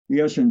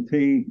the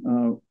S&P,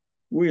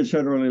 we had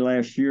said early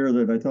last year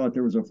that I thought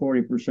there was a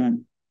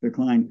 40%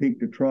 decline peak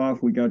to trough.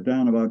 We got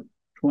down about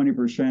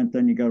 20%,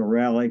 then you got a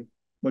rally.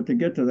 But to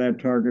get to that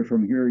target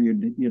from here,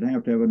 you'd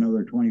have to have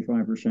another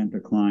 25%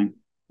 decline.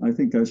 I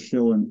think that's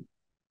still in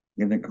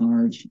the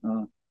cards.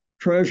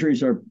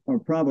 Treasuries are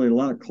probably a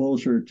lot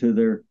closer to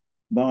their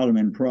bottom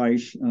in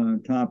price,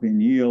 top in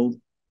yield.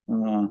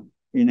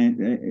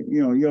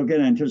 You'll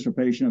get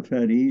anticipation of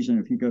Fed ease, and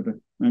if you got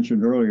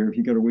mentioned earlier, if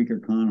you get a weak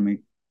economy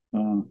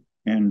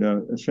and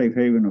a safe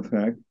haven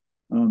effect,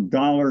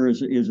 dollar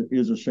is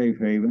a safe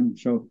haven.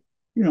 So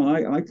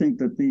I think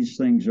that these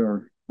things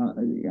are.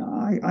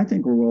 I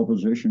think we're well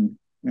positioned,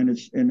 and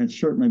it's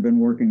certainly been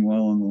working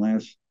well in the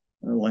last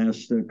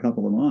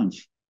couple of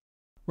months.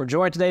 We're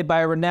joined today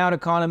by renowned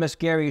economist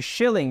Gary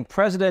Shilling,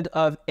 president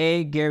of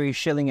Gary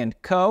Shilling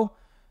Co.,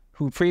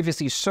 who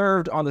previously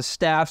served on the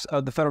staffs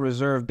of the Federal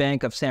Reserve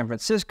Bank of San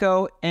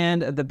Francisco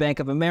and the Bank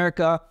of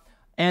America,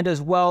 and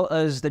as well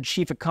as the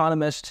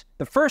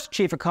first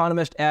chief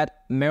economist at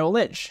Merrill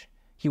Lynch.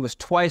 He was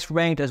twice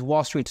ranked as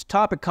Wall Street's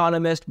top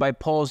economist by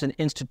polls and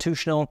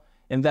institutional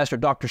investor.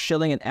 Dr.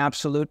 Shilling, an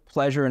absolute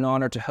pleasure and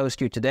honor to host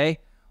you today.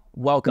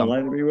 Welcome.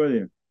 Glad to be with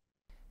you.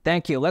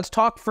 Thank you. Let's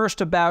talk first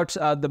about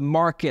the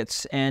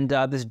markets and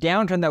this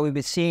downturn that we've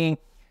been seeing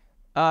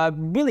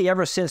really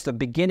ever since the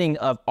beginning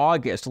of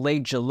August,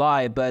 late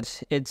July,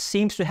 but it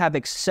seems to have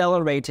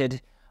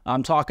accelerated.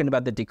 I'm talking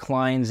about the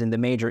declines in the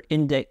major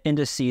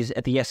indices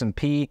at the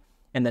S&P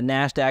and the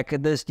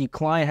NASDAQ. This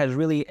decline has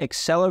really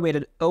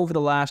accelerated over the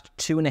last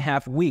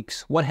 2.5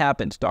 weeks. What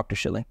happened, Dr.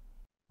 Shilling?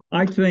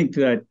 I think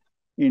that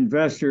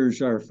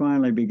investors are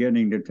finally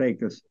beginning to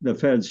take the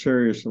Fed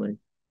seriously.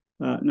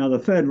 Now, the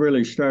Fed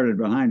really started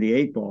behind the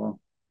eight ball.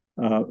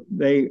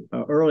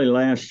 Early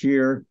last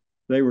year,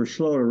 they were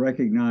slow to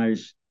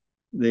recognize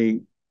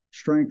the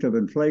strength of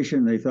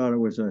inflation. They thought it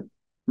was a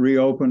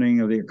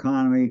reopening of the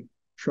economy,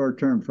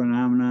 short-term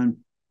phenomenon,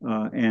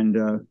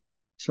 and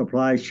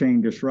supply chain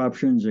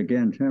disruptions,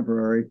 again,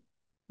 temporary.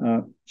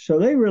 So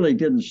they really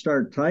didn't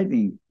start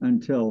tightening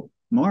until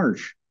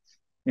March.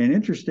 And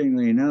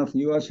interestingly enough,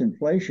 U.S.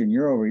 inflation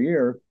year over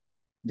year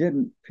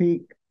didn't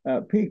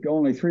peaked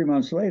only 3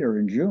 months later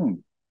in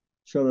June.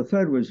 So the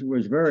Fed was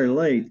very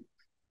late.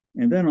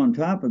 And then on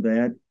top of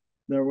that,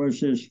 there was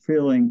this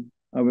feeling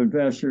of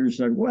investors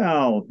that,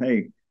 well,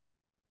 hey,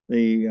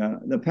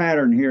 the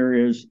pattern here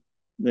is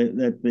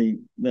that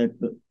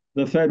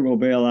the Fed will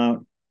bail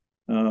out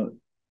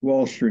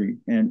Wall Street.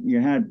 And you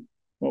had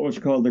what was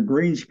called the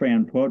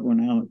Greenspan put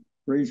when Alan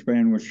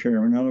Greenspan was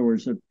chairman. In other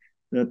words,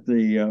 that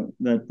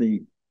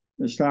the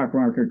stock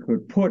market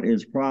could put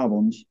its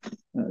problems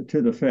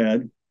to the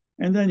Fed.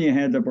 And then you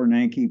had the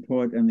Bernanke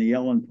put and the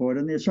Yellen put,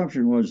 and the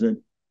assumption was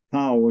that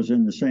Powell was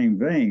in the same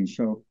vein.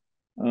 So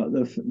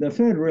the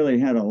Fed really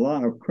had a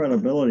lot of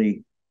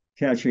credibility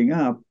catching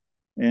up,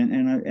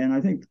 and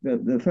I think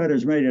that the Fed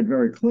has made it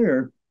very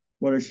clear,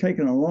 but it's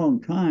taken a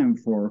long time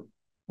for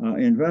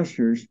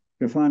investors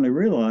to finally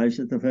realize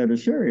that the Fed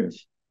is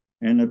serious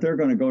and that they're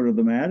going to go to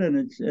the mat,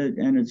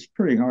 and it's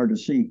pretty hard to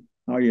see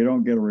how you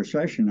don't get a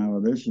recession out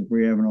of this if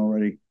we haven't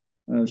already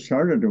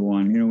started to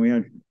one. We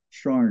had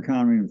strong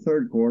economy in the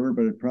third quarter,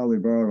 but it probably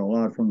borrowed a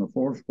lot from the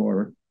fourth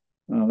quarter.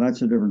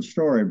 That's a different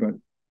story. But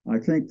I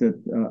think that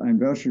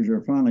investors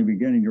are finally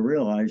beginning to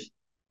realize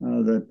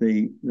that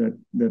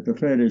the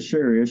Fed is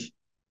serious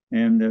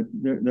and that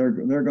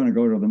they're going to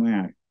go to the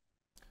mat.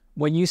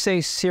 When you say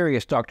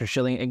serious, Dr.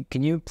 Shilling,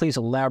 can you please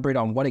elaborate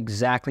on what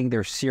exactly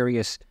they're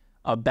serious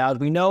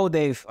about? We know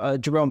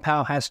Jerome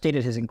Powell has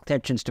stated his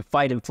intentions to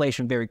fight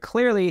inflation very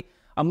clearly.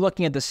 I'm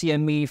looking at the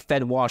CME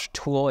Fed Watch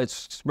tool.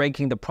 It's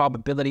ranking the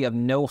probability of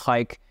no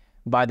hike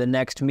by the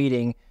next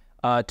meeting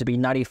to be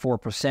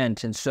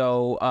 94%. And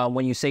so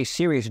when you say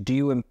serious,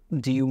 do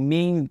you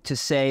mean to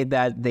say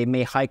that they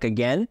may hike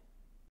again?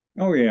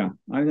 Oh, yeah.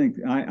 I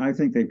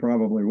think they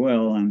probably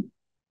will. And,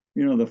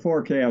 the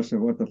forecasts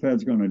of what the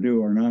Fed's going to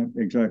do are not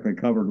exactly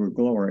covered with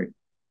glory.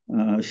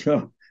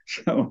 So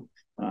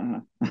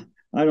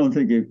I don't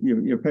think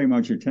you pay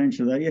much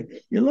attention to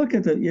that. You look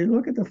at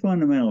the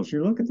fundamentals.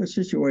 You look at the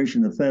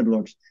situation the Fed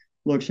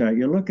looks at.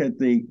 You look at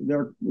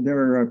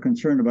they're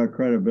concerned about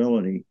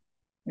credibility,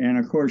 and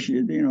of course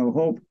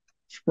hope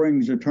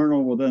springs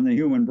eternal within the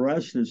human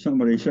breast, as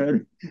somebody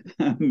said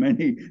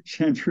many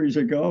centuries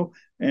ago.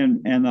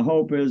 And the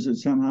hope is that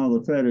somehow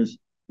the Fed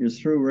is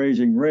through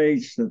raising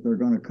rates, that they're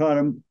going to cut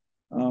them.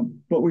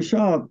 But we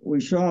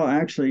saw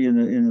actually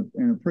in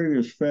a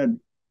previous Fed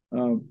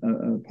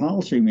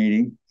policy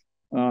meeting.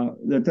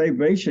 That they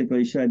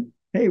basically said,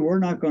 hey, we're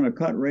not going to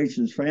cut rates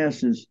as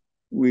fast as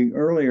we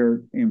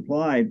earlier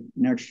implied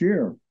next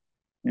year.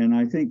 And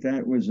I think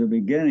that was the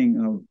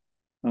beginning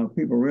of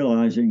people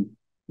realizing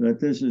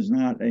that this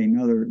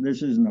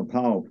isn't a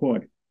Powell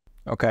put.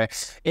 Okay.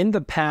 In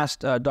the past,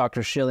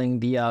 Dr. Shilling,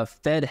 the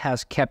Fed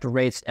has kept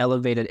rates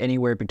elevated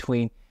anywhere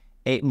between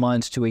 8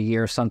 months to a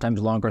year,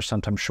 sometimes longer,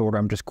 sometimes shorter.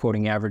 I'm just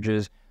quoting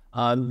averages.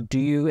 Do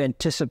you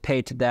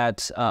anticipate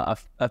that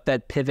a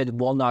Fed pivot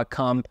will not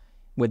come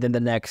within the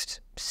next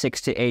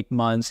 6 to 8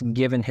 months,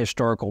 given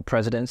historical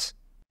precedents?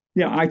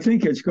 Yeah, I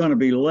think it's going to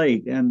be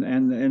late, and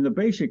the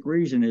basic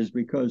reason is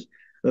because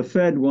the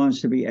Fed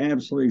wants to be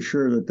absolutely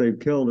sure that they've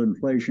killed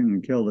inflation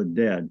and killed it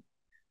dead.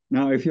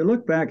 Now, if you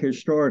look back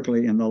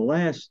historically in the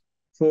last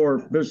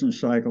four business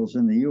cycles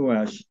in the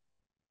U.S.,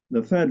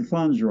 the Fed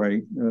funds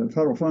rate,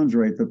 federal funds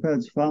rate, the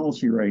Fed's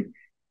policy rate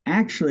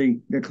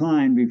actually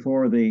declined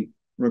before the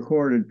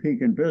recorded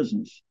peak in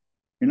business.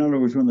 In other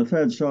words, when the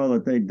Fed saw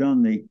that they'd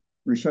done the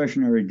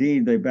recessionary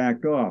deed, they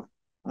backed off.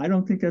 I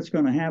don't think that's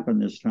going to happen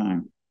this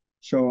time.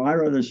 So I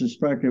rather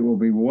suspect it will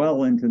be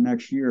well into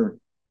next year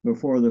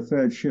before the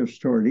Fed shifts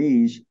toward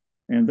ease.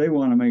 And they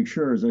want to make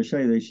sure, as I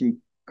say, they see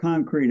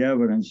concrete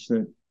evidence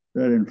that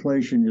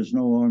inflation is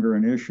no longer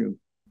an issue.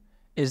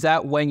 Is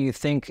that when you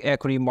think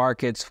equity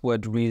markets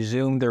would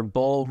resume their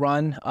bull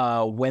run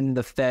when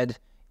the Fed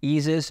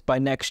eases by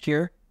next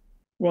year?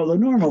 Well, the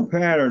normal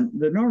pattern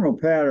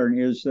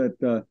is that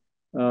the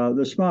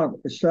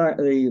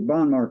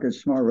bond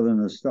market's smarter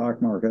than the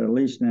stock market, at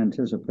least in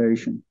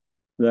anticipation.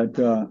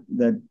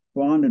 That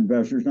bond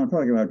investors, and I'm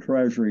talking about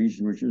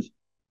treasuries, which is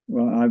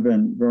well, I've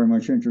been very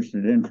much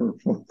interested in for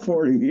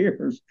 40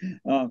 years.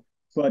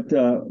 But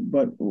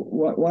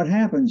what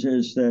happens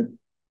is that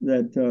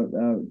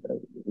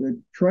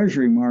the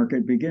treasury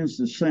market begins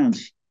to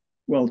sense,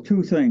 well,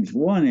 two things.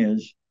 One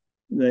is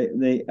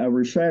a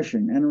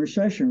recession, and a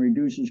recession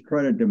reduces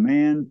credit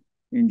demand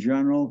in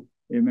general.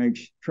 It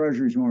makes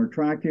treasuries more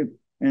attractive,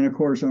 and of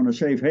course, on a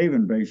safe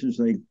haven basis,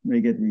 they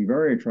get to be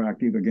very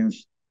attractive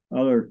against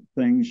other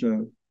things,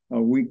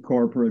 weak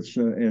corporates,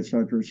 et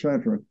cetera, et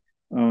cetera.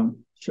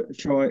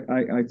 So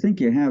I think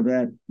you have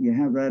that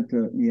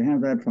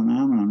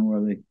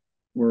phenomenon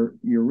where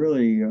you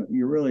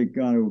really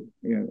got to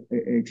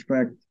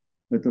expect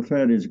that the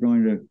Fed is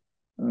going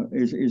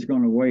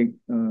to wait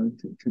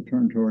to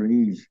turn toward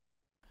ease.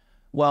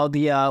 Well,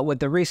 the with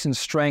the recent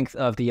strength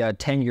of the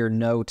 10-year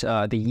note,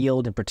 the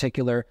yield in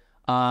particular,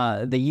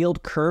 the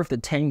yield curve, the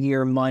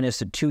 10-year minus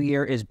the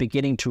 2-year, is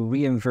beginning to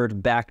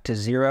reinvert back to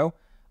zero.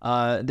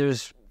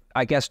 There's,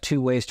 I guess,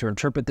 two ways to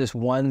interpret this.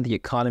 One, the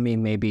economy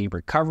may be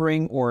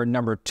recovering, or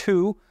number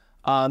two,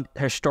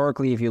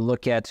 historically, if you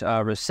look at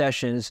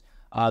recessions,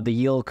 the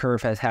yield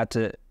curve has had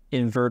to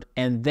invert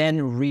and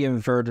then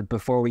re-invert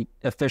before we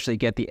officially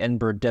get the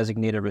Edinburgh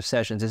designated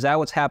recessions. Is that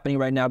what's happening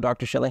right now,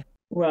 Dr. Shilling?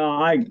 Well,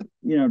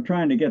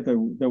 trying to get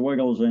the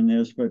wiggles in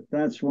this, but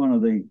that's one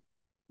of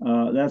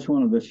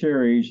the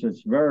series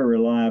that's very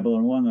reliable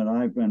and one that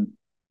I've been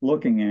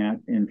looking at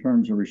in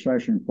terms of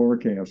recession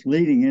forecasts.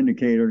 Leading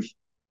indicators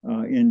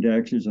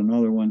index is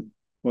another one,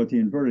 but the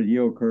inverted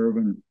yield curve,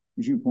 and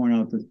as you point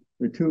out,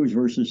 the twos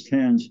versus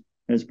tens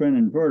has been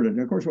inverted.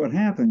 And of course, what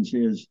happens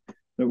is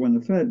that when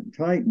the Fed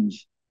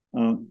tightens,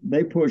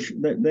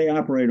 they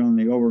operate on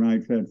the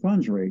overnight Fed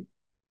funds rate.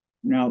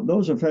 Now,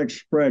 those effects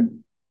spread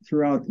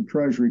throughout the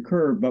Treasury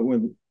curve, but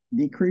with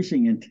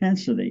decreasing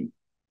intensity.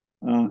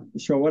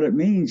 So what it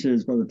means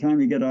is by the time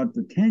you get out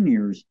to 10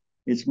 years,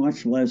 it's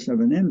much less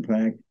of an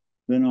impact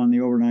than on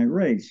the overnight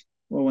rates.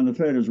 Well, when the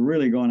Fed has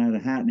really gone out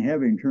of hat and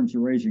heavy in terms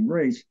of raising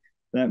rates,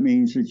 that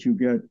means that you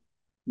get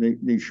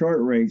the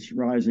short rates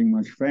rising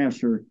much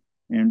faster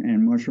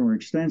and much more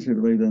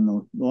extensively than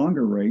the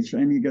longer rates,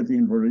 and you get the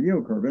inverted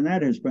yield curve. And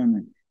that has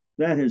been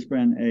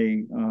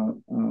a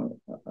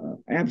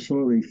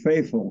absolutely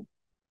faithful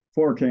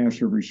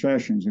forecast of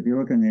recessions. If you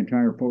look in the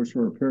entire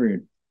post-war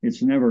period,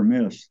 it's never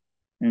missed,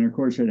 and of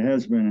course it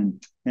has been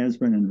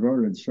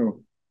inverted.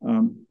 So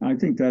I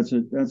think that's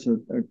a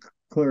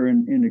clear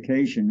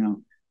indication. Now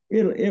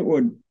it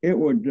would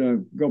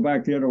go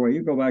back the other way.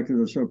 You go back to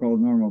the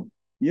so-called normal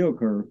yield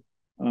curve,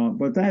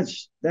 but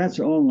that's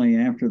only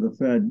after the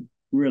Fed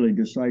really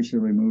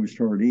decisively moves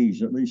toward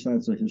ease. At least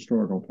that's a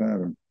historical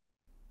pattern.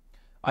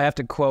 I have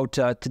to quote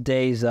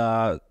today's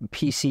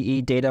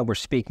PCE data. We're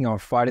speaking on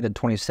Friday, the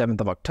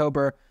 27th of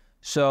October.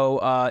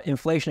 So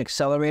inflation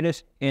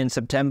accelerated in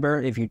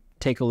September. If you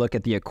take a look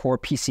at the core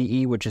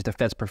PCE, which is the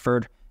Fed's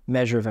preferred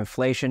measure of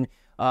inflation.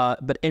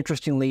 But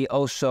interestingly,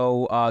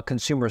 also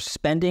consumer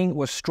spending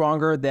was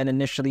stronger than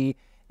initially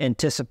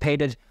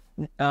anticipated.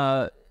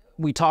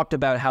 We talked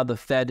about how the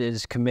Fed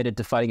is committed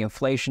to fighting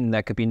inflation, and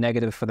that could be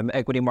negative for the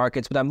equity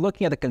markets. But I'm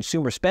looking at the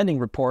consumer spending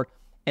report,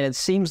 and it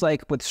seems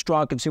like with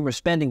strong consumer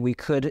spending, we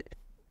could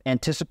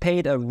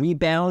anticipate a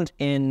rebound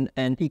in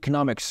an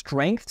economic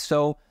strength.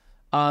 So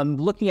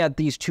looking at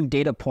these two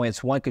data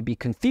points, one could be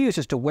confused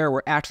as to where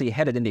we're actually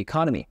headed in the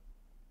economy.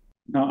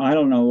 Now, I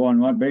don't know on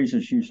what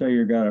basis you say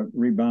you got a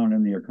rebound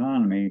in the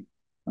economy.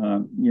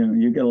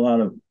 You get a lot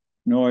of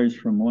noise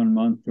from 1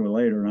 month to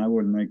later, and I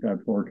wouldn't make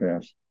that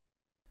forecast.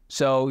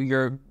 So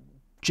you're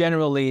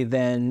generally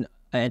then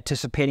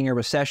anticipating a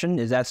recession?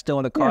 Is that still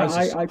in the cards?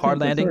 Yeah, I hard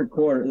think landing?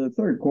 the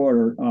third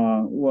quarter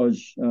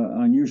was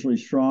unusually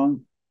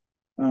strong,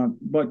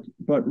 but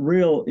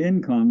real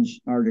incomes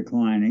are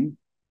declining,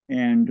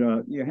 and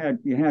you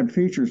had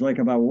features like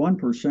about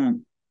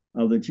 1%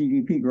 of the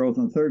GDP growth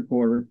in the third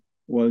quarter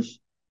was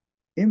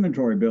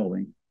inventory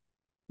building.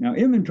 Now,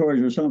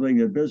 inventories are something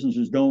that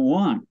businesses don't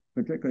want,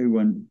 particularly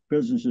when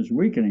business is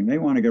weakening. They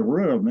want to get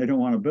rid of them. They don't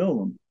want to build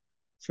them.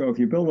 So if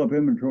you build up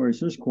inventories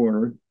this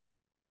quarter,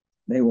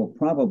 they will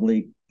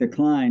probably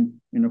decline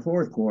in the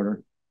fourth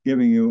quarter,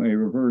 giving you a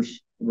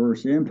reverse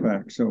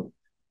impact. So,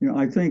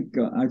 I think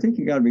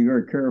you got to be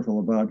very careful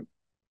about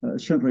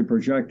simply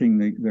projecting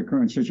the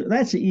current situation.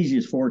 That's the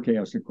easiest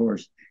forecast, of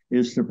course,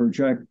 is to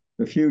project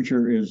the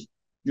future is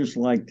just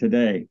like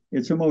today.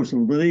 It's the most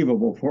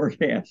believable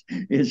forecast.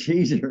 It's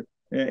easier.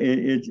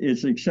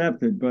 It's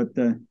accepted, but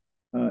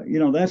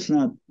that's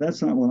not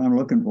what I'm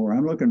looking for.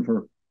 I'm looking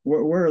for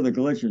where are the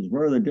glitches,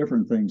 where are the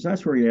different things.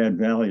 That's where you add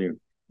value.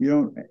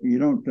 You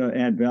don't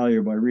add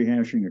value by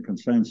rehashing a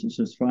consensus.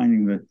 It's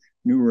finding the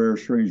new, rare,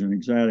 strange, and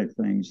exotic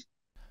things.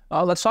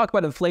 Let's talk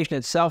about inflation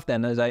itself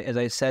then. As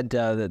I said,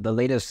 the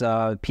latest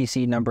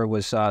PC number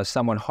was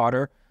somewhat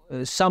hotter.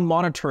 Some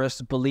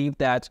monetarists believe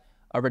that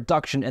a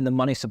reduction in the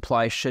money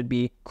supply should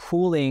be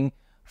cooling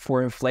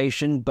for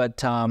inflation, but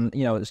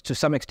to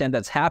some extent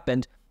that's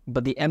happened.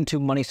 But the M2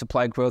 money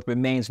supply growth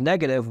remains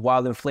negative,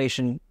 while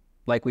inflation,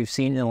 like we've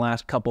seen in the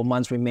last couple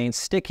months, remains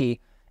sticky.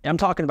 And I'm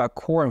talking about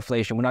core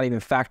inflation. We're not even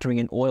factoring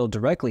in oil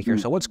directly here.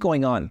 So what's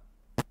going on?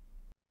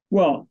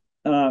 Well,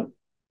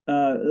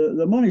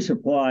 the money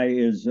supply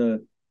is.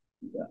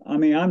 I'm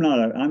not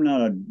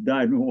a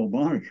dyed-in-the-wool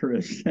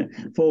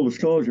monetarist, full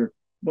disclosure,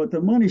 but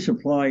the money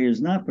supply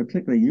is not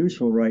particularly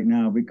useful right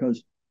now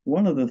because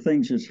one of the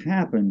things that's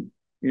happened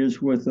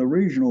is with the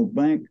regional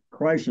bank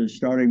crisis,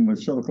 starting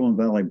with Silicon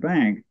Valley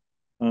Bank,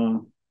 a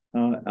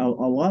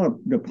lot of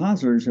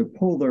depositors have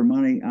pulled their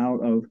money out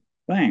of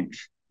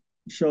banks.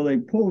 So they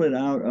pulled it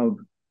out of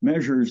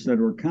measures that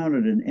were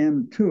counted in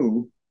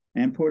M2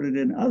 and put it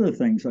in other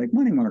things like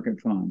money market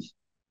funds.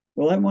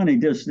 Well, that money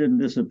just didn't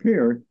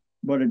disappear,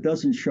 but it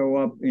doesn't show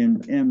up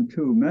in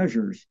M2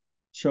 measures.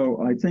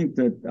 So I think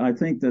that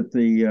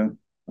the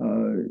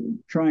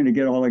trying to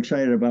get all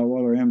excited about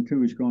whether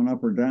M2 is going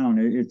up or down,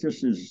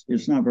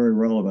 it's not very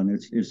relevant.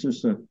 It's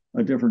just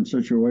a different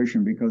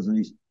situation because of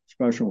these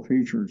special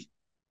features.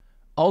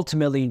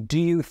 Ultimately, do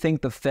you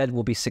think the Fed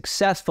will be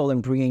successful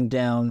in bringing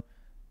down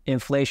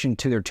inflation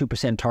to their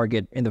 2%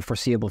 target in the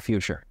foreseeable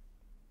future?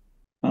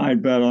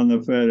 I'd bet on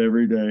the Fed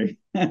every day.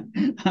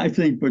 I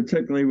think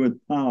particularly with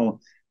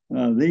Powell,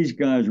 these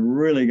guys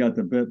really got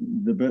the bit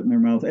in their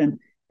mouth. And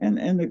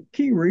the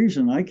key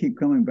reason I keep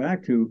coming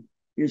back to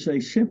is they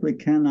simply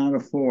cannot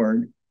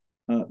afford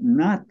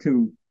not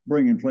to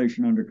bring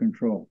inflation under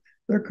control.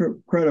 Their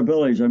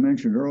credibility, as I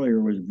mentioned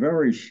earlier, was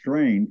very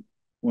strained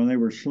when they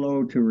were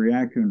slow to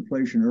react to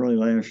inflation early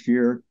last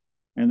year,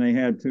 and they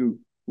had to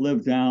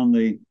live down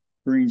the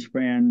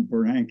Greenspan,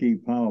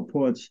 Bernanke, Powell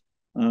puts.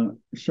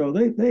 So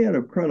they had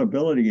a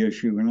credibility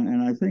issue,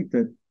 and I think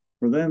that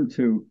for them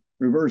to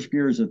reverse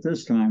gears at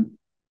this time,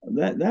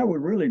 that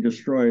would really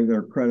destroy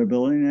their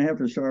credibility, and they have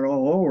to start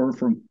all over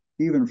from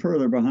even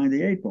further behind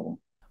the eight ball.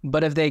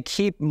 But if they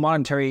keep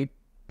monetary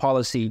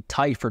policy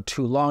tight for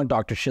too long,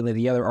 Dr. Shilling,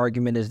 the other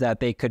argument is that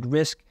they could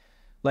risk,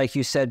 like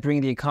you said,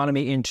 bringing the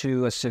economy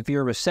into a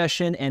severe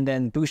recession and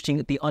then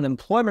boosting the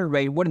unemployment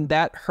rate. Wouldn't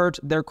that hurt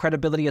their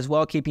credibility as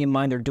well, keeping in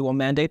mind their dual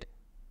mandate?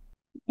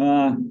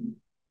 I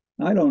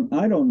don't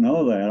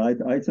know that.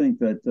 I think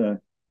that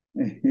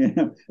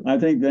I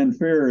think then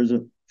fear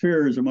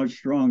is a much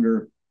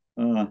stronger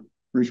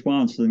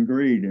response than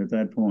greed at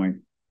that point.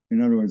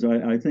 In other words,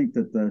 I think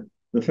that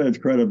the Fed's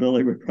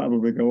credibility would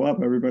probably go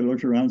up. Everybody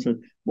looks around and says,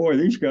 "Boy,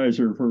 these guys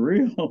are for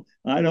real.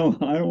 I don't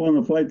want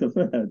to fight the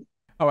Fed."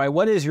 All right,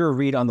 what is your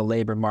read on the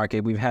labor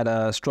market? We've had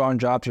a strong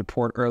jobs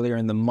report earlier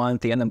in the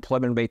month. The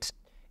unemployment rate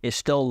is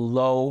still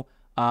low.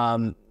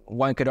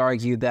 One could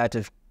argue that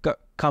if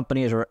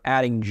companies are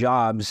adding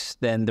jobs,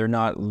 then they're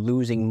not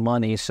losing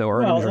money, so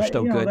earnings are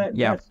still good.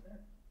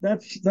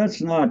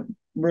 That's not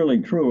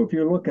really true. If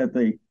you look at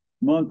the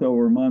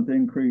month-over-month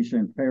increase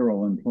in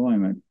payroll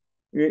employment,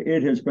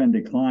 it has been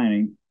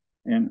declining,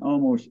 and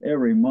almost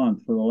every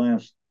month for the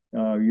last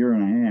year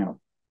and a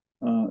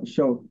half.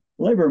 So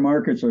labor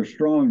markets are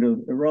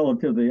strong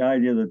relative to the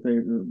idea that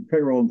the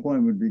payroll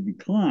employment would be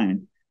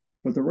declined,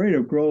 but the rate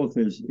of growth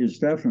is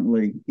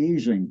definitely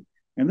easing.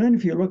 And then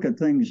if you look at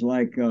things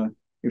like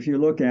if you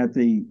look at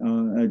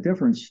the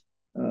difference,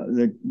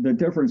 the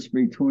difference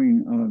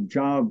between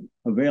job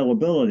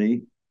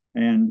availability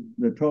and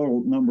the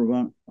total number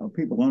of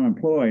people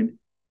unemployed,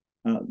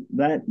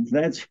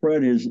 that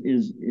spread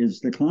is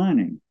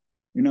declining.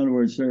 In other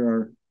words,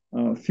 there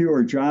are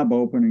fewer job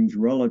openings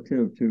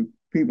relative to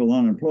people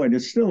unemployed.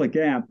 It's still a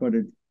gap, but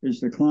it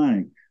is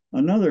declining.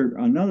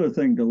 Another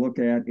thing to look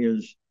at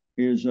is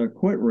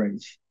quit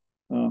rates.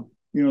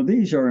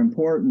 These are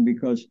important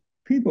because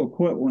people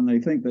quit when they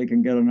think they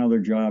can get another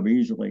job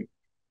easily.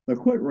 The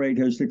quit rate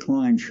has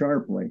declined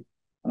sharply.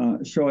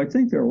 So I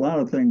think there are a lot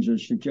of things that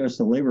suggest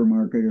the labor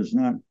market is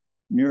not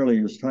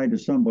nearly as tight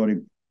as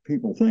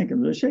people think.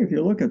 And as I say, if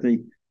you look at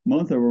the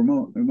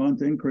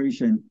month-over-month increase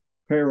in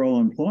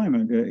payroll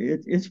employment,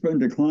 it's been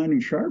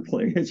declining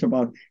sharply. It's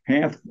about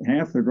half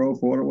the growth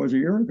of what it was a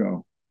year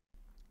ago.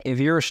 If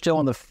you're still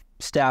on the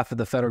staff of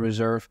the Federal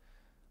Reserve,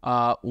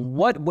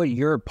 what would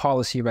your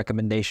policy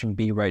recommendation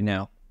be right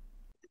now?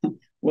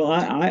 Well,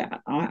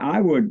 I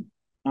would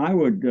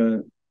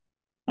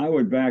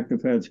back the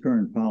Fed's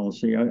current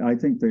policy. I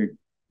think the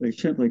They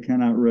simply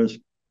cannot risk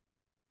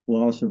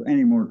loss of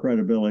any more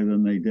credibility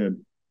than they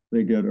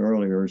did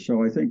earlier.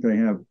 So I think they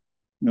have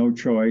no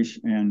choice.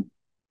 And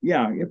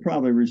yeah, it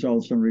probably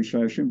results in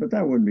recession, but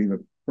that wouldn't be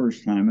the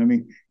first time. I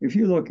mean, if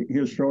you look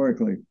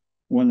historically,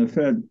 when the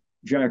Fed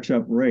jacks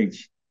up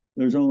rates,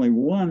 there's only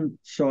one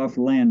soft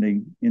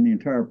landing in the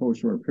entire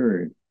post-war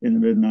period in the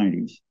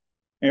mid-90s.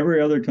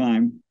 Every other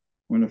time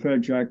when the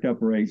Fed jacked up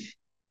rates,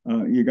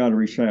 you got a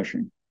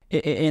recession.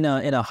 In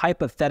a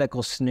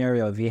hypothetical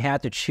scenario, if you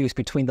had to choose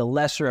between the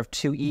lesser of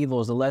two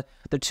evils,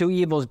 the two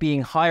evils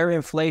being higher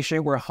inflation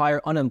or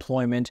higher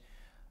unemployment,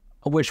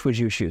 which would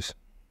you choose?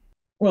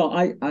 Well,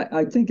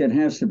 I think it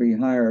has to be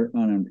higher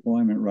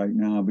unemployment right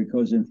now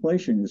because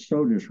inflation is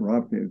so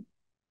disruptive,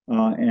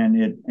 and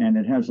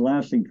it has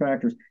lasting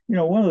factors. You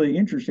know, one of the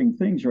interesting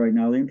things right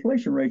now, the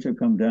inflation rates have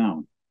come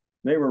down.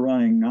 They were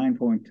running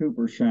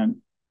 9.2%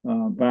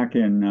 back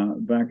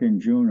in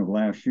June of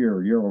last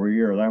year over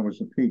year. That was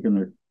the peak in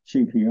the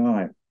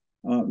CPI.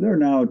 They're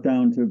now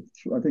down to,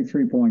 I think,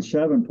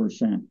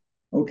 3.7%.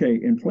 Okay,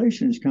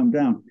 inflation has come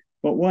down,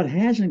 but what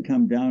hasn't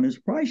come down is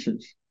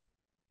prices.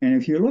 And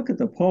if you look at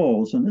the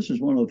polls, and this is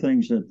one of the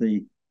things that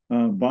the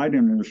Biden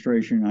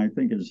administration, I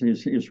think,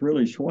 is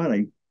really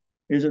sweating,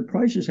 is that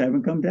prices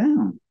haven't come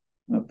down.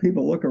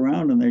 People look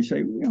around and they say,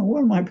 you know,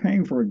 what am I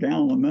paying for a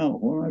gallon of milk?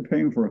 What am I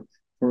paying for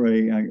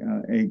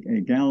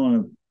a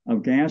gallon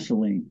of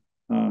gasoline?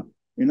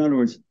 In other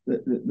words,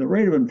 the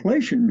rate of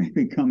inflation may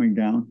be coming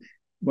down,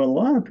 but a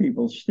lot of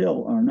people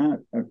still are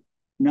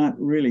not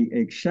really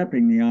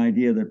accepting the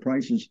idea that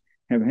prices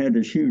have had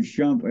this huge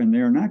jump and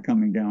they're not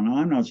coming down.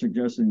 I'm not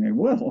suggesting they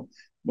will,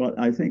 but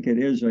I think it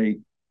is a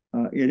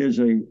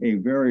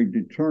very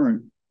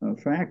deterrent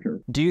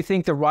factor. Do you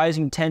think the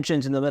rising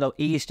tensions in the Middle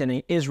East and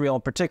in Israel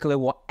in particular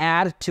will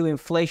add to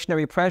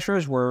inflationary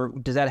pressures, or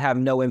does that have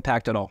no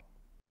impact at all?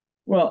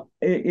 Well,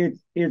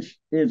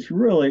 it's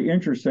really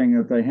interesting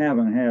that they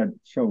haven't had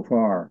so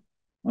far.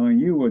 I mean,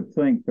 you would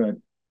think that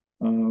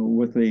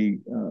with the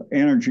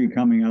energy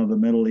coming out of the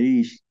Middle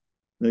East,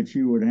 that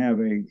you would have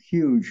a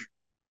huge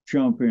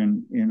jump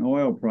in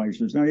oil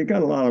prices. Now, you've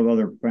got a lot of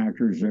other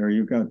factors there.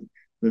 You've got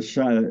the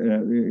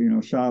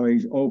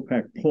Saudis,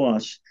 OPEC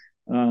plus,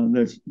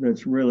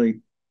 that's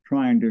really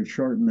trying to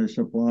shorten the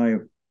supply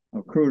of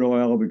crude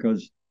oil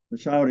because the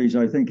Saudis,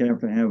 I think, have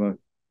to have a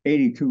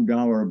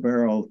 $82 a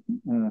barrel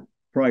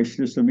price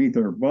just to meet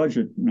their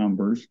budget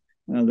numbers.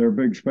 They're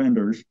big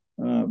spenders,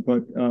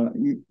 but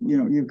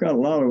you've got a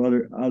lot of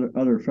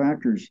other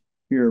factors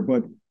here.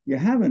 But you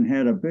haven't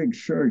had a big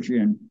surge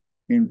in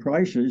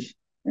prices,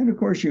 and of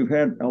course you've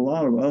had a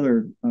lot of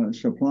other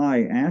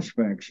supply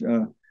aspects.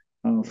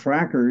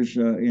 Frackers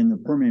in the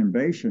Permian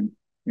Basin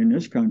in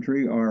this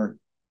country are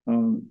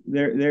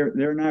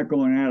they're not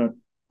going at it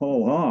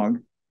whole hog.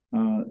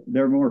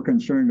 They're more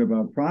concerned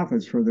about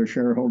profits for their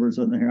shareholders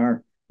than they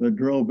are the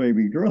drill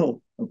baby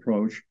drill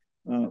approach.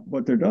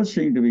 But there does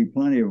seem to be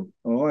plenty of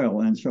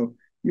oil, and so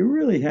you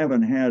really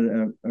haven't had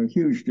a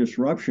huge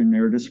disruption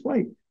there,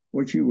 despite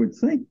what you would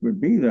think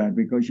would be that,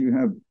 because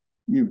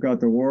you've got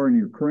the war in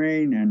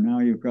Ukraine, and now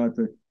you've got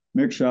the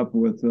mix up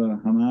with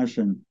Hamas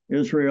and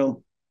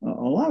Israel. A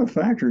lot of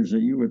factors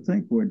that you would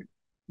think would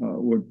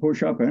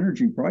push up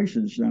energy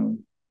prices.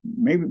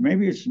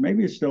 Maybe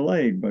it's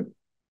delayed, but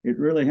it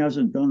really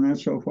hasn't done that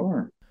so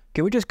far.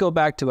 Can we just go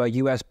back to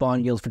U.S.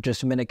 bond yields for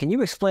just a minute? Can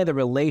you explain the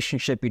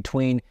relationship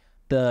between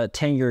the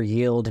 10-year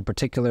yield in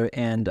particular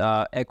and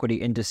equity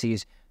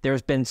indices?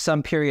 There's been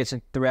some periods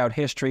throughout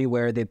history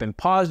where they've been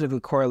positively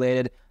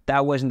correlated.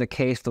 That wasn't the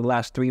case for the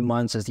last 3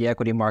 months as the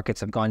equity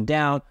markets have gone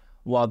down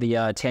while the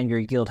 10-year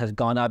yield has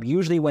gone up.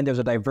 Usually when there's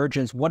a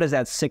divergence, what does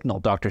that signal,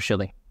 Dr.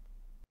 Shilling?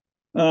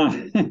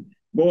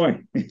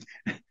 Boy,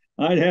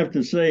 I'd have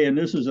to say, and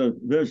this is a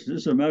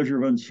measure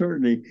of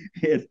uncertainty.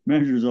 It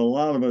measures a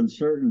lot of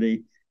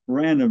uncertainty.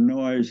 Random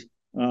noise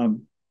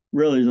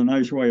really is a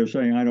nice way of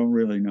saying I don't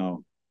really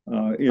know.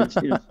 Hey,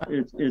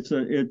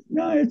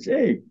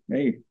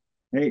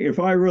 if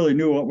I really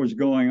knew what was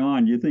going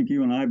on, you think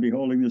you and I'd be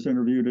holding this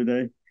interview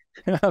today?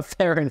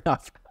 Fair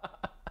enough.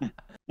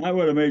 I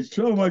would have made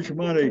so much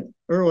money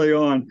early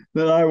on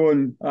that I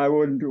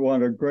wouldn't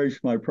want to grace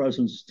my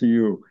presence to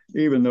you,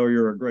 even though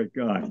you're a great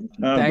guy.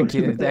 Thank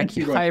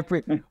you.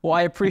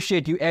 I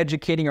appreciate you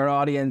educating our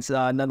audience.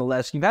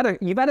 Nonetheless, you've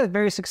had a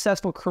very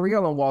successful career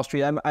on Wall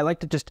Street. I like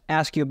to just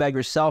ask you about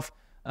yourself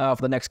for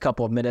the next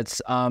couple of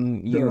minutes.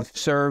 You've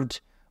served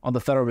on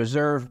the Federal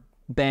Reserve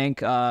Bank,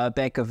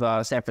 Bank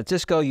of San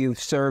Francisco. You've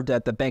served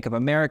at the Bank of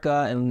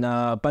America and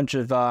a bunch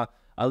of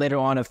later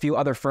on, a few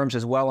other firms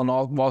as well on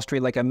Wall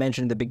Street. Like I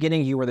mentioned in the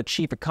beginning, you were the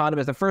chief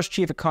economist, the first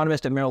chief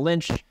economist at Merrill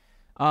Lynch.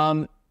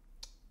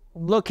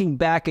 Looking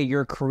back at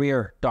your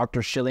career,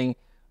 Dr. Shilling,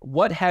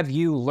 what have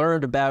you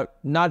learned about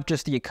not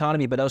just the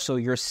economy, but also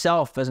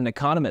yourself as an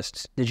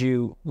economist?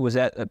 Was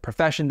that a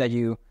profession that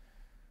you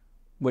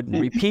would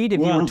repeat if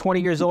you were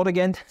 20 years old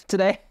again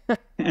today?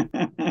 Yeah.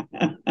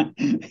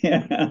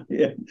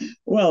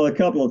 Well, a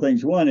couple of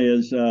things. One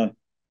is, and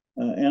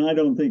I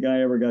don't think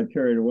I ever got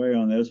carried away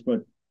on this,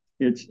 but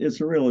it's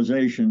a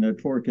realization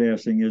that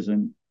forecasting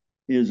isn't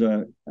is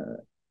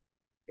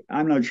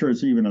I'm not sure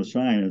it's even a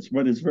science,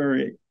 but it's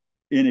very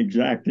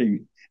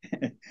inexacting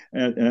at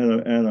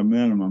a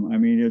minimum. I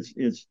mean,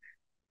 it's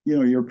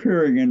you're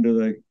peering into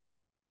the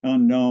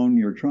unknown.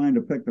 You're trying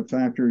to pick the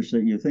factors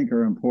that you think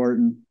are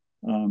important.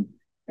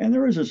 And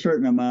there is a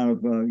certain amount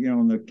of,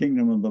 in the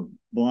kingdom of the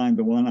blind,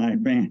 the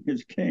one-eyed man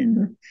is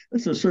king.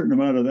 There's a certain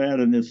amount of that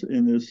in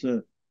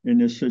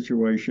this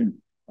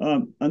situation.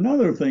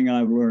 Another thing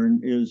I've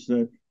learned is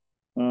that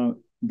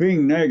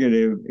being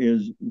negative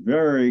is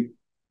very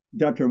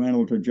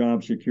detrimental to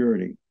job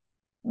security.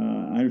 I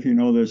don't know if you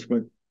know this,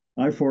 but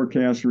I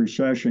forecast a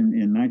recession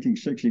in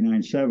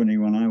 1969-70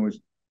 when I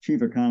was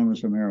chief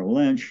economist of Merrill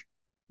Lynch.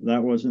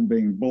 That wasn't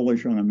being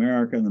bullish on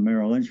America in the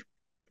Merrill Lynch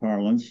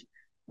parlance.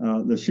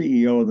 The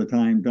CEO at the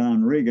time,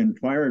 Don Regan,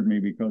 fired me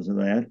because of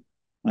that.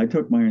 I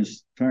took my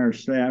entire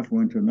staff,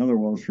 went to another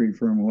Wall Street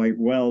firm, White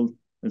Weld,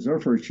 as their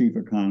first chief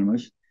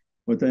economist.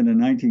 But then in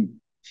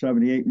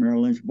 1978,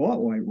 Merrill Lynch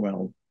bought White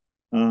Weld.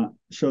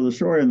 So the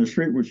story on the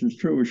street, which is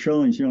true, was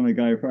Shilling's the only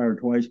guy fired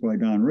twice by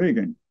Don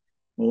Regan.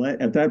 Well,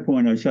 at that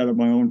point, I set up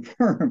my own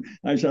firm.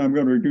 I said, I'm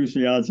going to reduce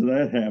the odds of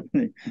that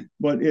happening.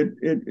 But it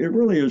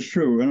really is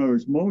true. In other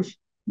words, most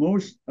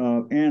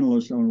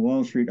analysts on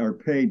Wall Street are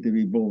paid to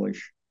be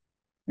bullish.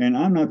 And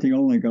I'm not the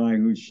only guy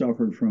who's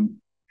suffered from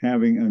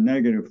having a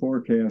negative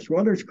forecast,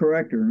 whether it's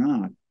correct or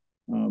not.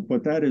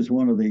 But that is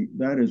one of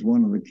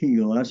the key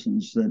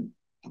lessons that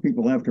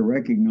people have to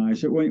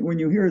recognize, that when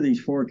you hear these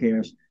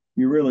forecasts,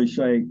 you really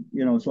say,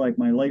 it's like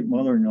my late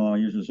mother-in-law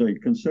used to say,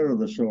 consider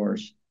the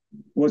source.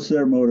 What's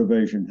their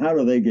motivation? How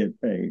do they get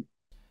paid?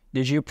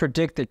 Did you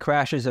predict the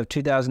crashes of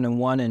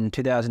 2001 and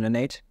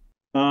 2008?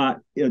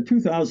 In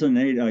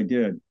 2008, I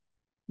did.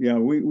 Yeah,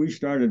 we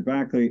started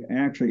back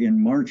actually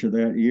in March of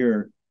that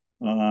year,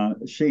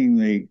 seeing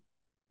the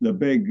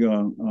big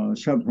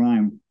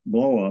subprime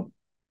blow up.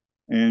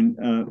 And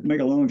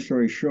make a long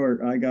story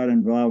short, I got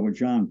involved with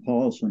John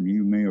Paulson,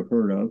 you may have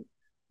heard of,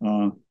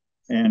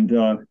 and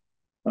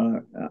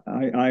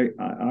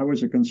I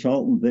was a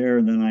consultant there,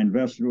 and then I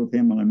invested with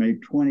him, and I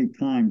made 20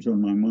 times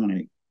on my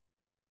money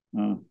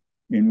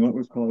in what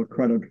was called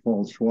credit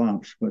default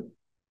swaps. But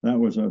that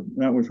was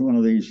one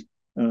of these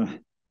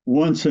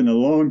once in a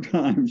long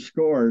time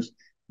scores.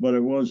 But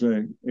it was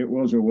a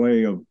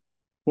way of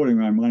putting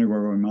my money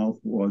where my mouth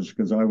was,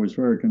 because I was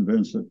very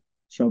convinced that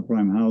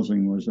subprime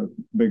housing was a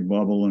big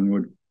bubble and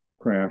would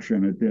crash,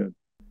 and it did.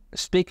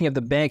 Speaking of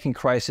the banking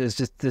crisis,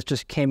 this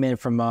just came in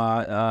from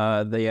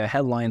the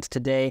headlines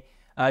today.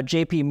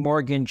 J.P.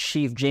 Morgan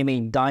chief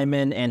Jamie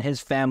Dimon and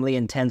his family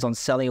intends on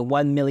selling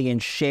 1 million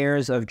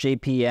shares of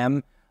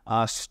JPM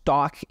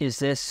stock. Is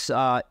this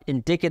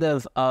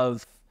indicative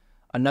of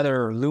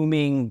another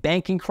looming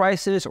banking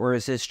crisis, or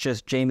is this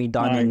just Jamie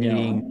Dimon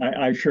needing?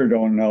 I sure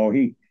don't know.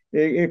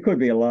 It could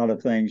be a lot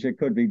of things. It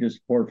could be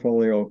just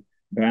portfolio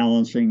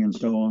balancing and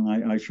so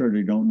on. I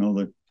certainly don't know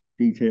the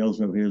details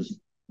of his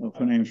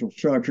financial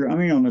structure. I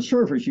mean, on the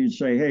surface, you'd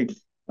say, hey,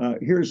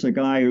 here's the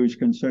guy who's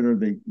considered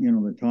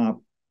the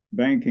top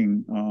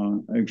banking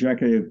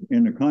executive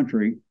in the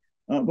country.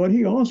 But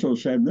he also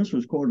said, and this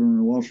was quoted in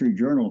the Wall Street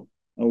Journal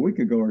a week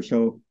ago or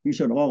so, he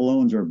said all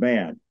loans are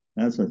bad.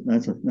 That's a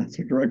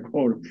direct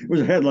quote. It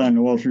was a headline in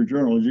the Wall Street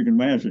Journal, as you can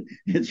imagine.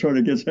 It sort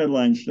of gets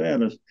headline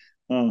status.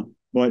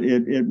 But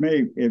it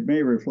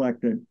may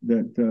reflect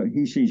that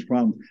he sees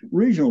problems.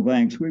 Regional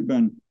banks, we've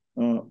been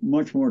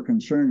much more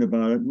concerned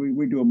about it.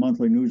 We do a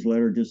monthly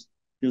newsletter, just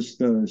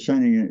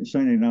sending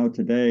it out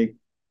today,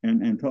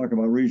 and talk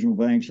about regional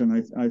banks.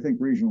 And I think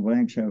regional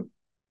banks have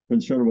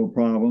considerable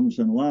problems,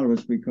 and a lot of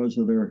it's because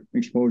of their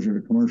exposure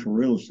to commercial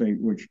real estate,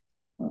 which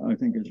I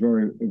think is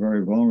very,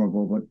 very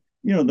vulnerable. But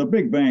the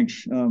big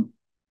banks,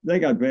 they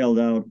got bailed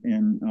out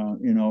in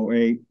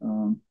 2008.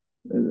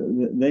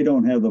 They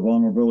don't have the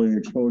vulnerability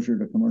exposure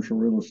to commercial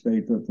real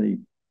estate that the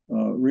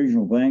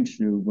regional banks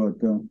do, but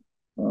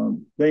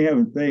they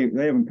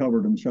haven't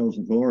covered themselves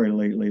with glory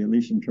lately, at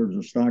least in terms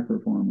of stock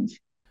performance.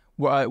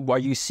 Are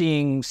you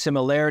seeing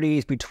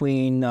similarities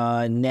between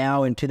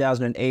now and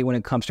 2008 when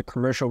it comes to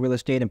commercial real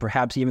estate and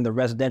perhaps even the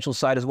residential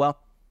side as well?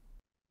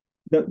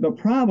 The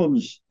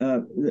problems,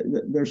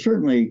 they're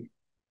certainly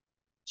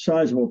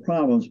sizable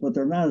problems, but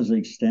they're not as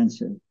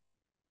extensive.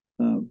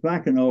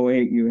 Back in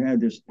 2008, you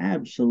had this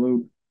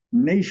absolute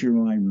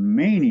nationwide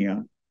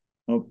mania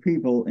of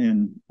people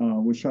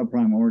with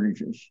subprime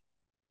mortgages.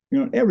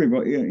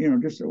 Everybody,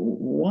 just a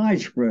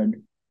widespread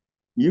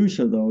use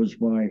of those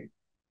by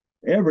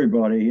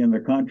everybody in the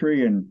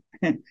country and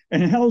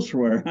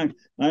elsewhere.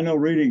 I know,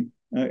 reading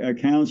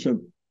accounts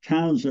of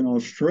towns in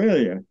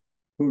Australia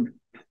who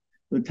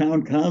the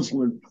town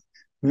council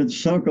had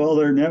sunk all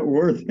their net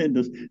worth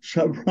into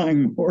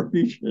subprime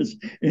mortgages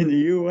in the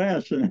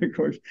U.S. And of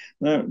course,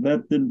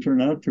 that didn't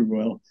turn out too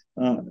well.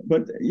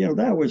 But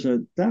that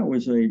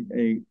was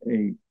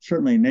a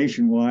certainly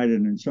nationwide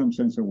and in some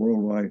sense a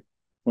worldwide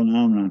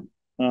phenomenon.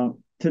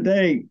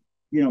 Today,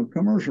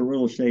 commercial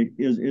real estate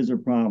is a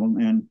problem,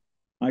 and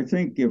I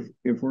think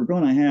if we're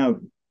going to have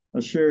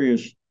a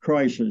serious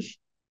crisis,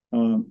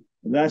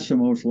 that's the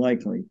most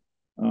likely.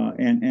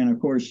 And of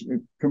course,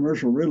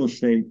 commercial real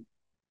estate,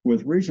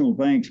 with regional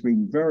banks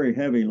being very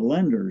heavy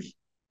lenders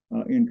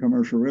in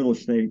commercial real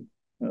estate,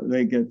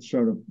 they get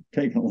sort of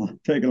taken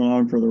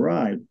along for the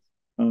ride.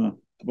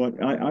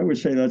 But I would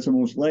say that's the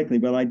most likely,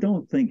 but I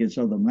don't think it's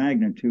of the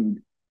magnitude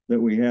that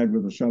we had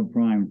with the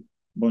subprime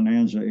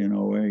bonanza in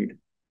 '08.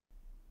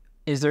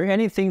 Is there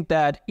anything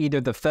that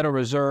either the Federal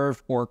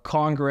Reserve or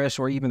Congress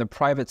or even the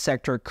private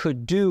sector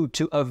could do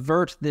to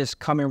avert this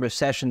coming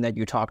recession that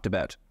you talked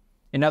about?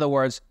 In other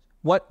words,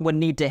 what would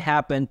need to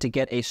happen to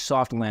get a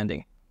soft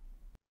landing?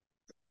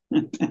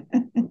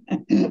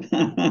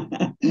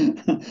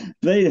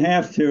 They'd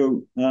have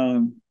to.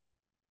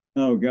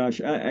 Oh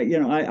gosh,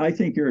 I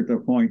think you're at the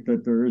point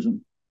that there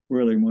isn't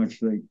really much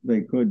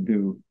they could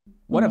do.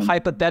 What if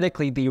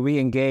hypothetically they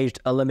re-engaged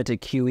a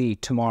limited QE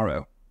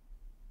tomorrow?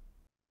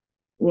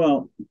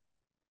 Well,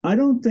 I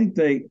don't think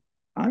they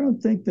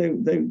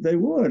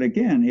would.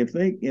 Again,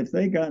 if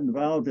they got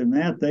involved in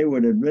that, they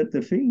would admit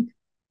defeat,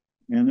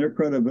 and their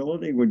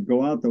credibility would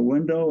go out the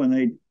window, and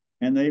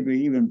they'd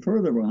be even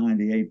further behind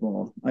the eight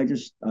ball. I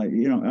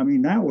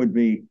mean, that would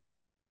be,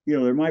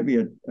 there might be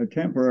a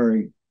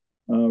temporary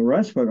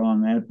respite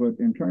on that, but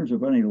in terms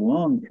of any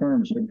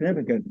long-term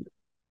significant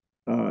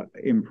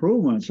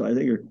improvements, I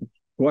think are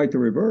quite the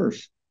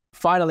reverse.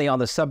 Finally, on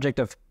the subject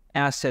of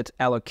asset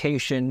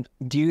allocation,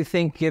 do you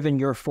think, given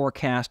your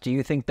forecast, do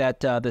you think that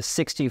the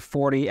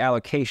 60-40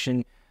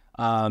 allocation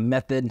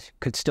method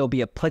could still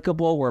be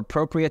applicable or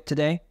appropriate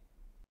today?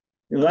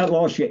 That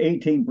lost you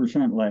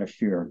 18%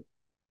 last year.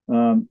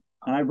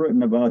 I've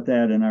written about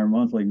that in our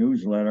monthly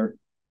newsletter,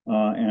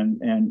 and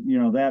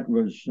that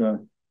was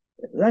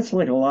that's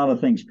like a lot of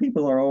things.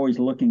 People are always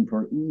looking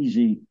for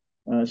easy,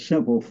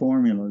 simple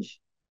formulas.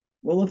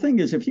 Well, the thing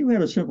is, if you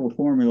had a simple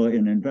formula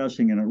in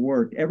investing and it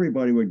worked,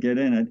 everybody would get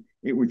in it.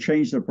 It would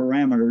change the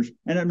parameters,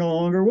 and it no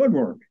longer would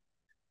work.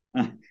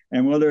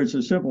 And whether it's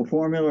a simple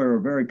formula or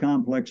a very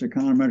complex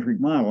econometric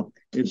model,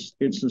 it's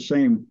the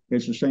same.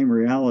 It's the same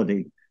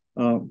reality.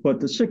 But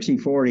the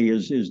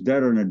 60-40 is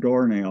dead on a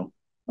doornail.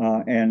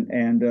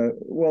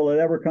 Will it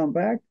ever come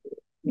back?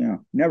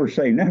 Never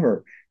say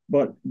never.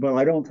 But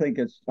I don't think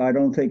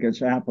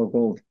it's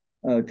applicable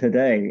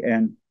today.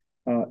 And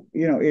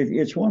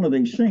it's one of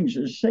these things.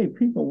 Is say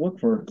people look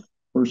for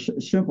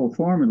simple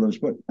formulas,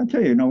 but I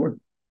tell you,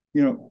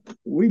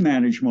 we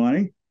manage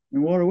money,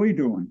 and what are we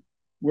doing?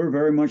 We're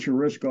very much a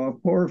risk-off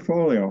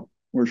portfolio.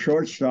 We're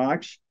short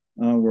stocks.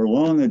 We're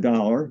long the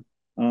dollar.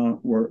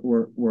 We're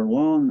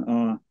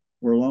long.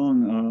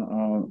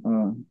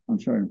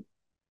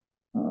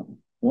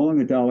 Long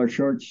the dollar,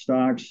 short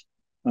stocks.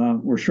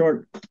 We're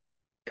short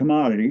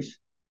commodities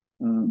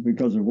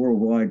because of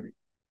worldwide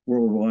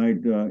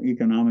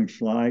economic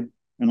slide,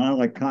 and I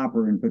like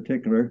copper in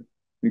particular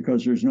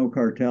because there's no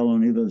cartel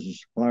on either the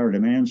supply or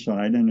demand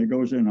side, and it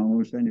goes in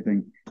almost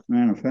anything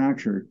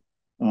manufactured.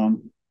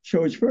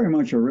 So it's very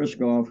much a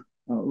risk-off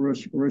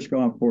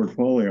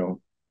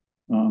portfolio,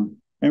 and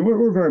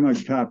we're very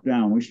much top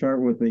down. We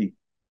start with the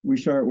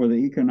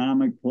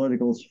economic,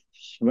 political,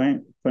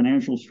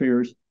 financial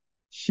spheres,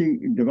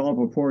 develop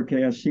a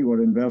forecast, see what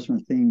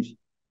investment themes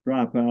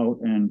drop out,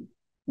 and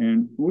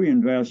we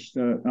invest.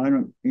 I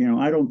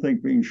don't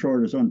think being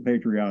short is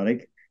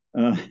unpatriotic.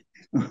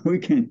 We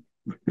can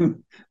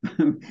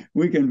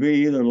be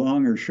either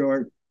long or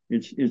short.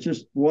 It's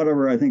just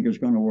whatever I think is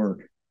going to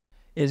work.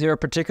 Is there a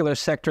particular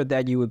sector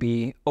that you would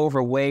be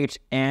overweight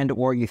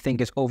or you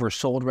think is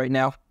oversold right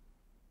now?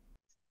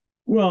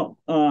 Well,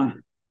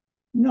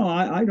 no,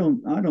 I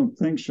don't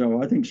think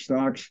so. I think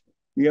stocks,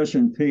 the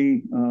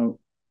S&P.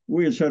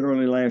 We had said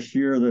early last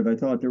year that I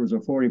thought there was a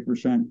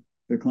 40%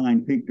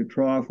 decline peak to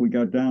trough. We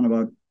got down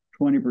about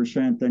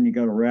 20%. Then you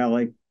got a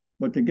rally.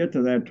 But to get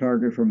to that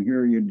target from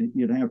here,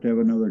 you'd have to have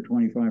another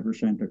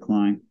 25%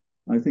 decline.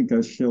 I think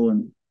that's still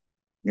in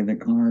the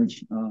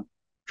cards.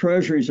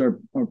 Treasuries are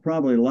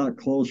probably a lot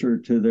closer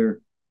to their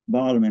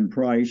bottom in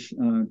price,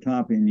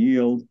 top in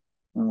yield.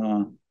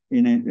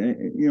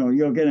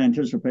 You'll get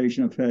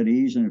anticipation of Fed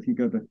ease, and if you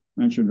got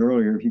mentioned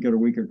earlier, if you get a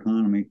weak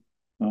economy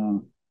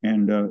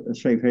and a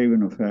safe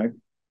haven effect,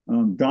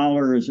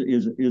 dollar is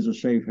a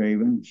safe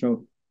haven.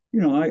 So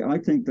I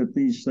think that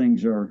these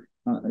things are.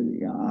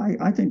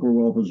 I think we're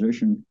well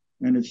positioned,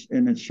 and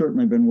it's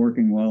certainly been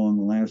working well in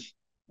the last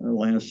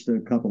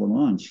couple of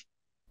months.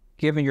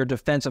 Given your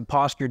defensive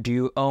posture, do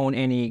you own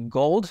any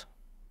gold?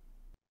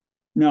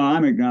 No,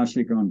 I'm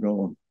agnostic on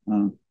gold.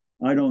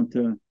 I don't.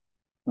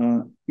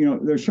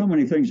 There's so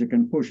many things that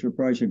can push the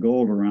price of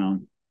gold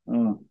around.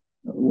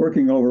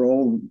 Working over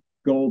old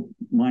gold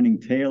mining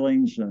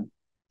tailings,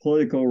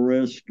 political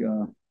risk,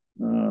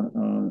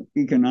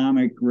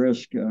 economic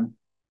risk.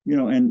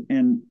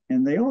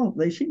 And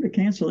they seem to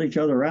cancel each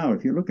other out.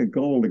 If you look at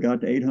gold, it got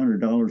to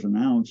 $800 an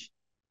ounce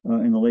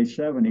in the late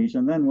 '70s,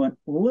 and then went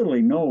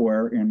literally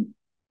nowhere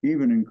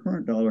even in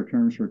current dollar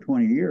terms for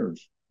 20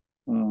 years.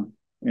 I'm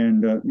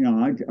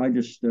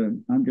just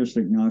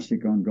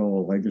agnostic on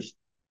gold.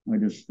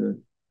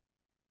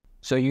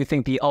 So you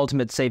think the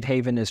ultimate safe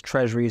haven is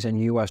treasuries and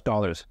U.S.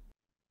 dollars?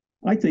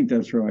 I think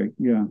that's right.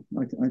 Yeah,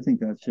 I think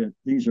that's it.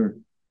 These.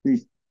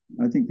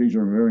 I think these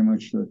are very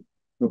much the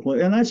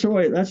play, and that's the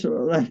way. That's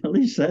at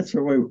least that's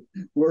the way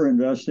we're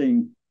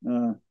investing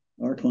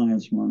our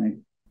clients' money.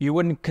 You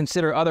wouldn't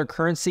consider other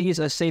currencies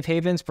as safe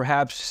havens,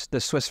 perhaps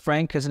the Swiss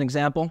franc as an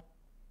example?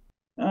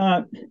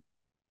 Uh,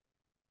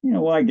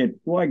 why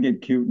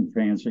get cute and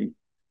fancy?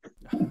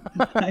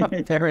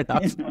 Fair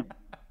enough. You know,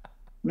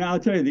 now I'll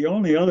tell you the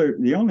only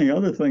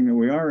other thing that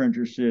we are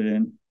interested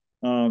in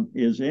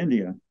is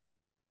India.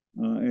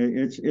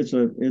 It's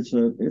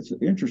an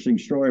interesting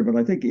story, but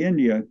I think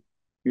India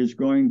is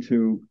going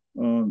to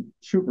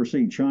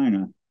supersede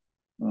China.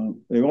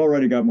 They've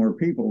already got more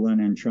people than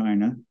in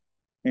China,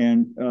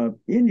 and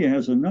India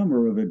has a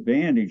number of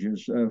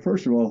advantages.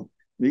 First of all,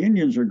 the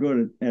Indians are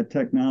good at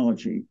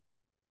technology,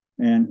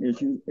 and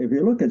if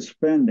you look at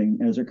spending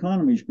as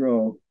economies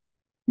grow,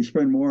 you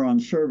spend more on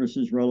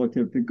services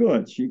relative to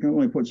goods. You can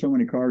only put so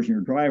many cars in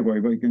your driveway,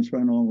 but you can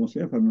spend almost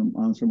infinite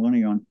amounts of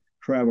money on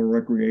travel,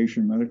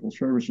 recreation, medical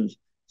services.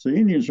 So the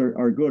Indians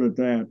are good at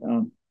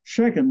that.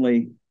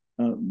 Secondly,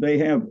 they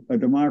have a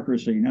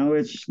democracy. Now,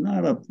 it's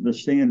not up to the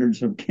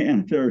standards of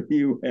Canada or the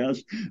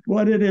U.S.,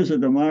 but it is a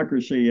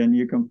democracy, and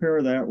you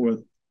compare that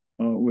with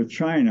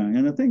China.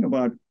 And the thing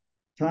about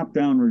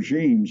top-down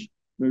regimes,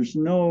 there's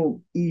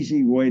no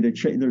easy way to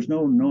change. There's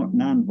no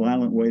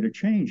non-violent way to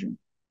change them,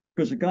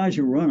 because the guys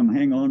who run them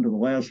hang on to the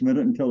last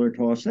minute until they're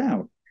tossed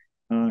out.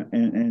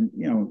 And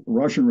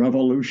Russian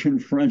Revolution,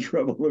 French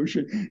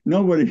Revolution,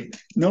 nobody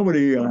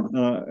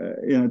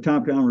in a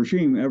top-down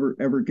regime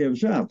ever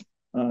gives up.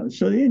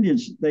 So the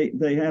Indians,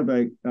 they have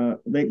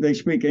they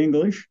speak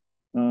English.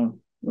 Well,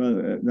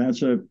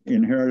 that's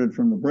inherited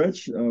from the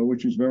Brits,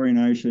 which is very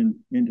nice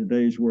in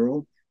today's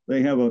world.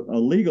 They have a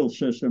legal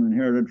system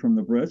inherited from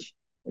the Brits.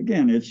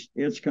 Again,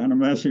 it's kind of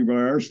messy by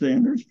our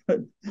standards, but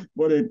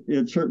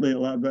it's certainly a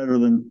lot better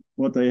than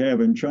what they have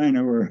in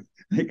China, where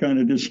they kind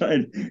of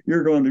decide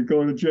you're going to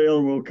go to jail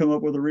and we'll come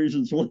up with the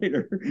reasons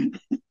later.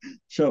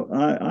 So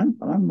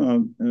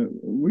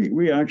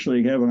we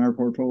actually have in our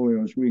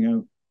portfolios, we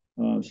have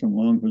some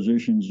long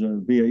positions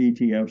via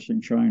ETFs in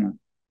China,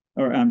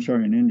 or I'm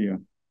sorry, in India.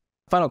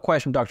 Final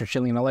question, Dr.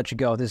 Shilling, and I'll let you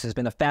go. This has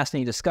been a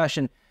fascinating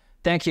discussion.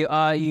 Thank you.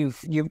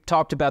 You've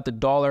talked about the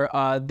dollar.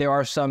 There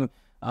are some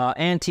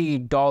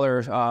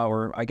anti-dollar,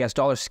 or I guess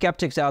dollar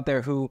skeptics out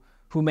there who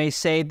may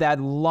say that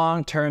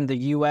long-term the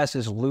U.S.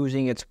 is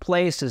losing its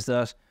place as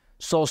the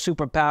sole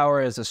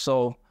superpower, as the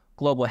sole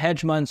global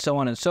hegemon, so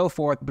on and so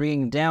forth,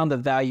 bringing down the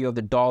value of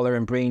the dollar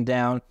and bringing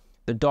down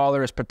the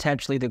dollar as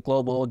potentially the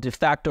global de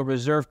facto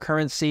reserve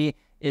currency.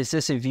 Is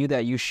this a view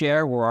that you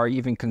share or are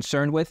even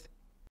concerned with?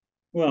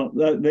 Well,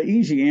 the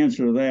easy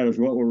answer to that is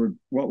what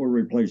will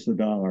replace the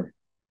dollar.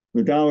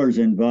 The dollar is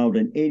involved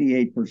in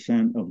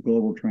 88% of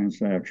global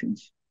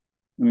transactions.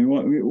 I mean,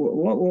 what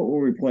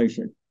will replace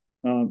it?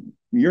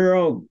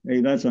 Euro,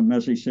 hey, that's a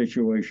messy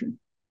situation.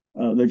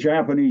 The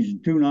Japanese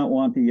do not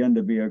want the yen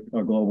to be a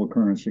global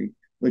currency.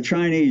 The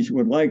Chinese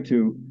would like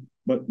to,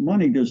 but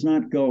money does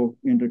not go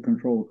into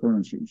controlled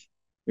currencies.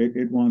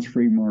 It wants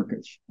free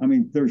markets. I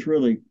mean, there's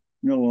really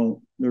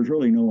no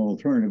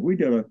alternative. We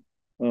did a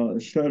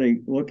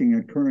study looking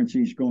at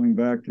currencies going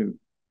back to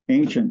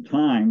ancient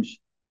times.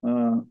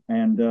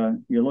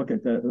 You look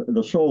at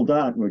the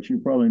soldat, which you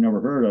probably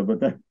never heard of, but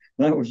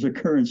that was a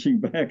currency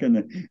back in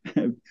the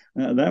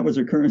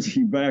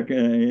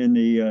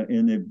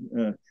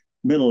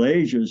Middle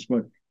Ages.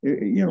 But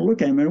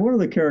look at them. And what are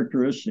the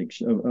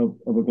characteristics of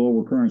a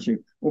global currency?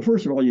 Well,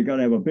 first of all, you've got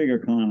to have a big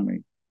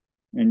economy,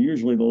 and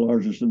usually the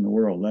largest in the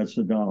world. That's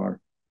the dollar.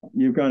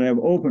 You've got to have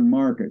open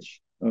markets,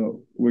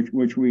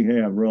 which we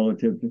have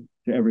relative to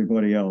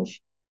everybody else.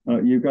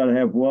 You've got to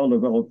have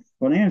well-developed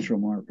financial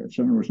markets.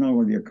 In other words, not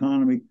only the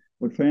economy,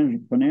 but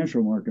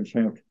financial markets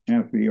have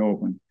to be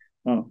open.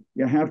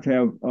 You have to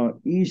have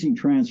easy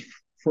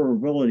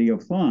transferability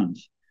of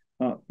funds.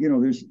 I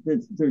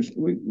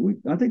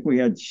think we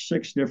had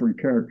 6 different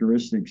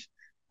characteristics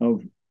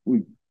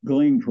we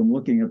gleaned from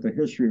looking at the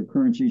history of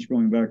currencies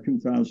going back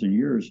 2,000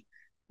 years.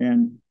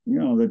 And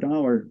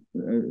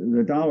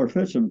the dollar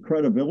fits them.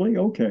 Credibility,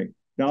 okay.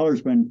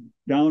 Dollar's been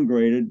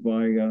downgraded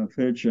by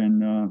Fitch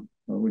and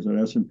was it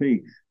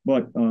S&P?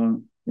 But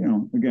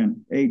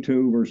again,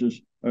 A2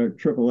 versus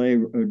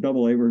AAA,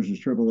 double A versus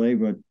AAA.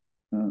 But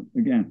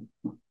again,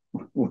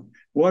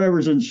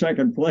 whatever's in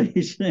second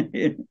place.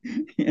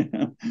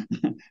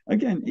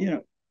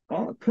 Again,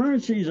 all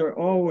currencies are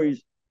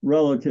always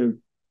relative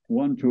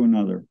one to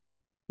another.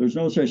 There's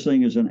no such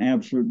thing as an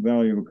absolute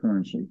value of a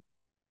currency.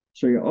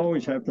 So you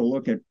always have to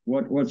look at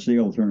what's the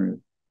alternative.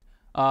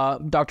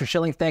 Dr.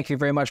 Shilling, thank you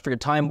very much for your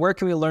time. Where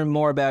can we learn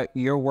more about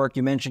your work?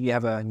 You mentioned you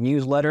have a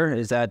newsletter.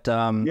 Is that?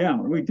 Yeah,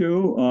 we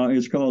do.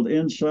 It's called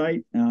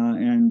Insight,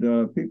 and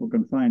people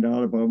can find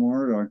out about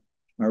more.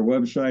 Our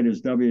website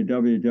is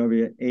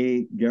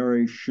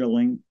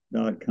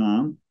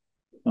www.agaryshilling.com,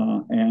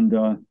 and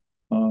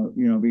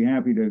be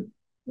happy to.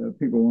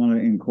 People want to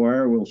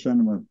inquire, we'll send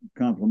them a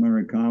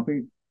complimentary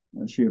copy.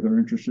 See if they're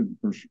interested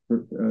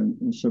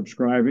in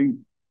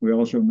subscribing. We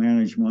also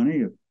manage money.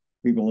 If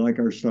people like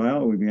our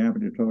style, we'd be happy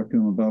to talk to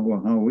them about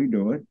how we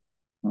do it.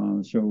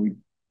 So we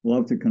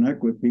love to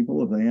connect with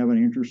people if they have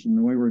any interest in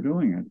the way we're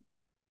doing it.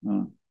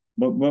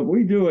 But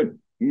we do it,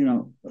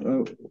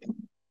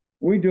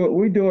 we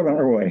do it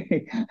our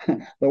way.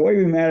 The way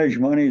we manage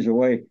money is the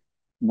way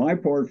my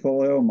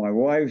portfolio, my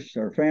wife's,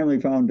 our family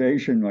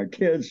foundation, my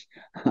kids.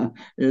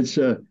 It's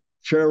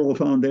charitable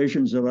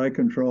foundations that I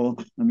control.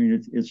 I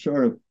mean, it's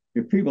sort of,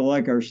 if people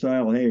like our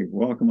style, hey,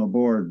 welcome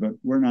aboard. But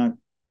we're not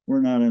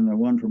in the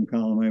one from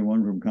column A,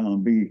 one from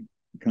column B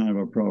kind of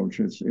approach.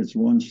 It's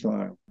one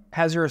style.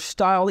 Has your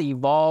style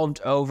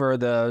evolved over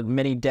the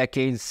many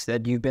decades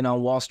that you've been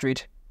on Wall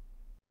Street?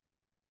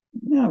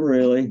 Not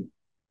really.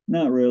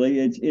 Not really.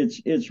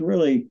 It's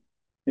really,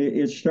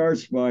 it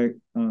starts by,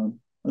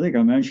 I think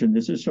I mentioned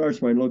this, it starts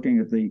by looking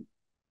at the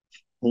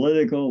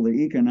political, the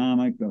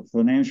economic, the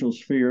financial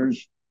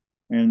spheres,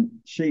 and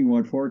seeing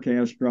what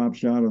forecast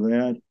drops out of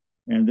that,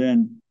 and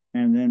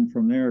then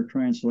from there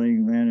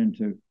translating that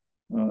into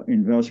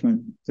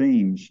investment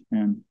themes.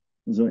 And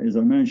as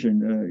I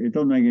mentioned, it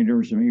doesn't make any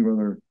difference to me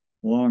whether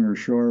long or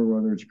short,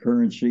 whether it's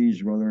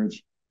currencies, whether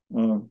it's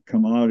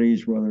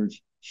commodities, whether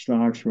it's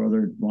stocks,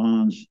 whether it's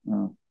bonds.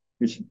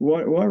 It's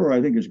whatever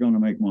I think is going to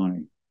make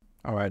money.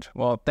 All right.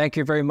 Well, thank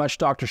you very much,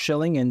 Dr.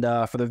 Shilling. And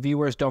for the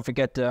viewers, don't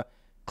forget to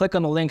click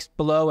on the links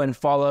below and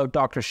follow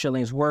Dr.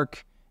 Shilling's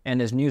work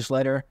and his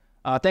newsletter.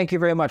 Thank you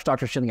very much,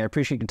 Dr. Shilling. I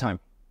appreciate your time.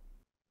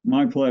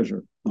 My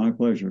pleasure. My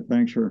pleasure.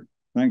 Thanks for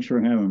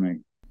having me.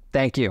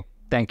 Thank you.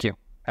 Thank you.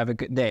 Have a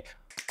good day.